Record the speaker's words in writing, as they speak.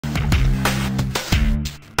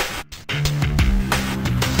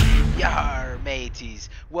seas.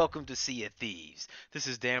 Welcome to Sea of Thieves. This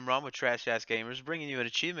is Damron with Trash Ass Gamers bringing you an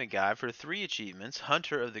achievement guide for 3 achievements: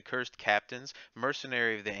 Hunter of the Cursed Captains,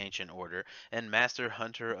 Mercenary of the Ancient Order, and Master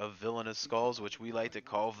Hunter of Villainous Skulls, which we like to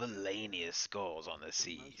call Villainous Skulls on the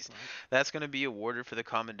seas. That's going to be awarded for the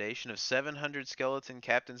commendation of 700 skeleton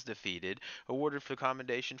captains defeated, awarded for the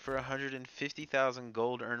commendation for 150,000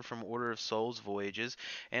 gold earned from Order of Souls voyages,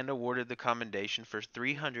 and awarded the commendation for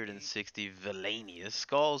 360 Villainous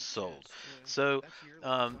Skulls sold. So,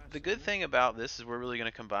 the good thing about this is we're really going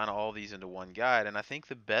to combine all these into one guide, and I think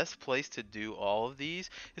the best place to do all of these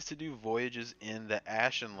is to do voyages in the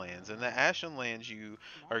Ashen Lands. And the Ashen Lands you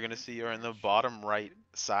are going to see are in the bottom right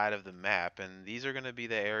side of the map, and these are going to be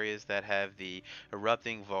the areas that have the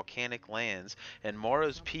erupting volcanic lands, and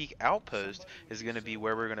Morrow's Peak Outpost is going to be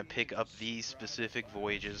where we're going to pick up these specific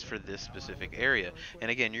voyages for this specific area.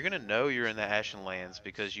 And again, you're going to know you're in the Ashen Lands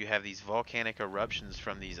because you have these volcanic eruptions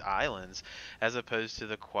from these islands, as opposed to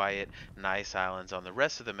the quiet, nice islands on the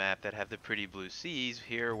rest of the map that have the pretty blue seas.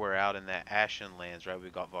 Here we're out in the Ashen Lands, right?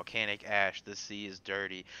 We've got volcanic ash, the sea is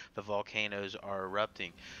dirty, the volcanoes are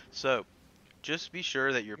erupting. So, just be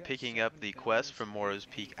sure that you're picking up the quests from Morrow's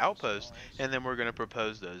Peak Outpost, and then we're going to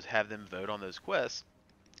propose those, have them vote on those quests,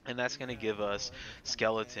 and that's going to give us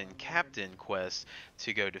Skeleton Captain quests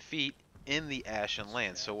to go defeat in the Ashen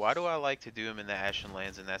Lands. So why do I like to do them in the Ashen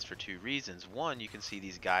Lands? And that's for 2 reasons. One, you can see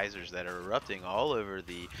these geysers that are erupting all over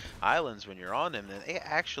the islands when you're on them, and they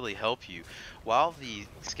actually help you. While the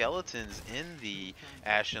skeletons in the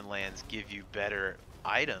Ashen Lands give you better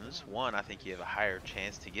items, one, I think you have a higher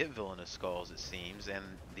chance to get villainous skulls, it seems, and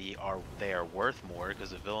they are worth more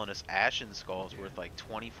because a villainous ashen skull is worth like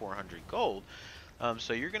 2,400 gold.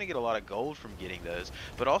 So you're going to get a lot of gold from getting those,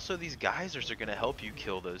 but also these geysers are going to help you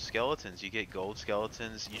kill those skeletons. You get gold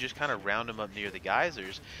skeletons, you just kind of round them up near the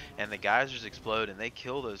geysers, and the geysers explode and they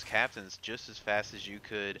kill those captains just as fast as you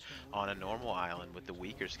could on a normal island with the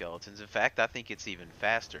weaker skeletons. In fact, I think it's even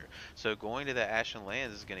faster. So going to the Ashen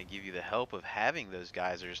Lands is going to give you the help of having those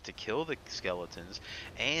geysers to kill the skeletons,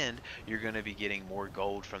 and you're going to be getting more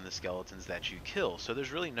gold from the skeletons that you kill. So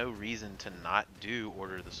there's really no reason to not do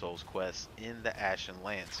Order of the Souls quests in the Ashen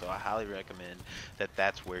Lands. So I highly recommend that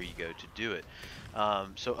that's where you go to do it.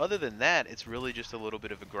 So other than that, it's really just a little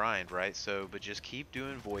bit of a grind, right? So, but just keep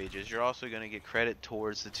doing voyages. You're also going to get credit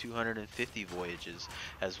towards the 250 voyages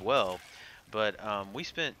as well. But we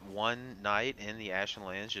spent one night in the Ashen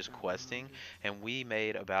Lands just questing, and we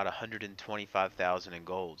made about 125,000 in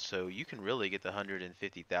gold. So you can really get the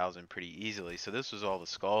 150,000 pretty easily. So this was all the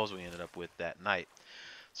skulls we ended up with that night.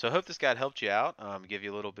 So I hope this guide helped you out, give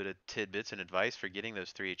you a little bit of tidbits and advice for getting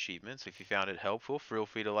those 3 achievements. If you found it helpful, feel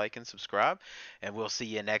free to like and subscribe, and we'll see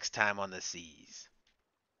you next time on the seas.